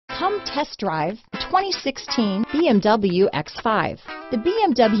Come test drive the 2016 BMW X5. The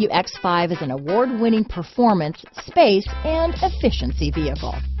BMW X5 is an award-winning performance, space, and efficiency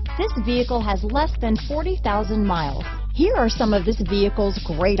vehicle. This vehicle has less than 40,000 miles. Here are some of this vehicle's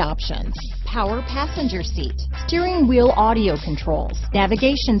great options: power passenger seat, steering wheel audio controls,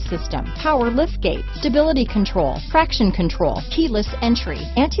 navigation system, power liftgate, stability control, traction control, keyless entry,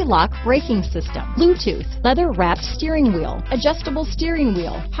 anti-lock braking system, Bluetooth, leather-wrapped steering wheel, adjustable steering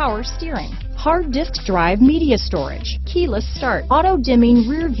wheel, power steering, hard disk drive media storage, keyless start, auto-dimming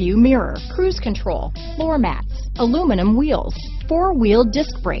rear view mirror, cruise control, floor mats, aluminum wheels, four-wheel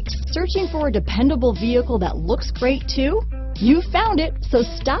disc brakes. Searching for a dependable vehicle that looks great too? You found it, so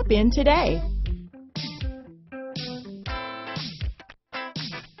stop in today.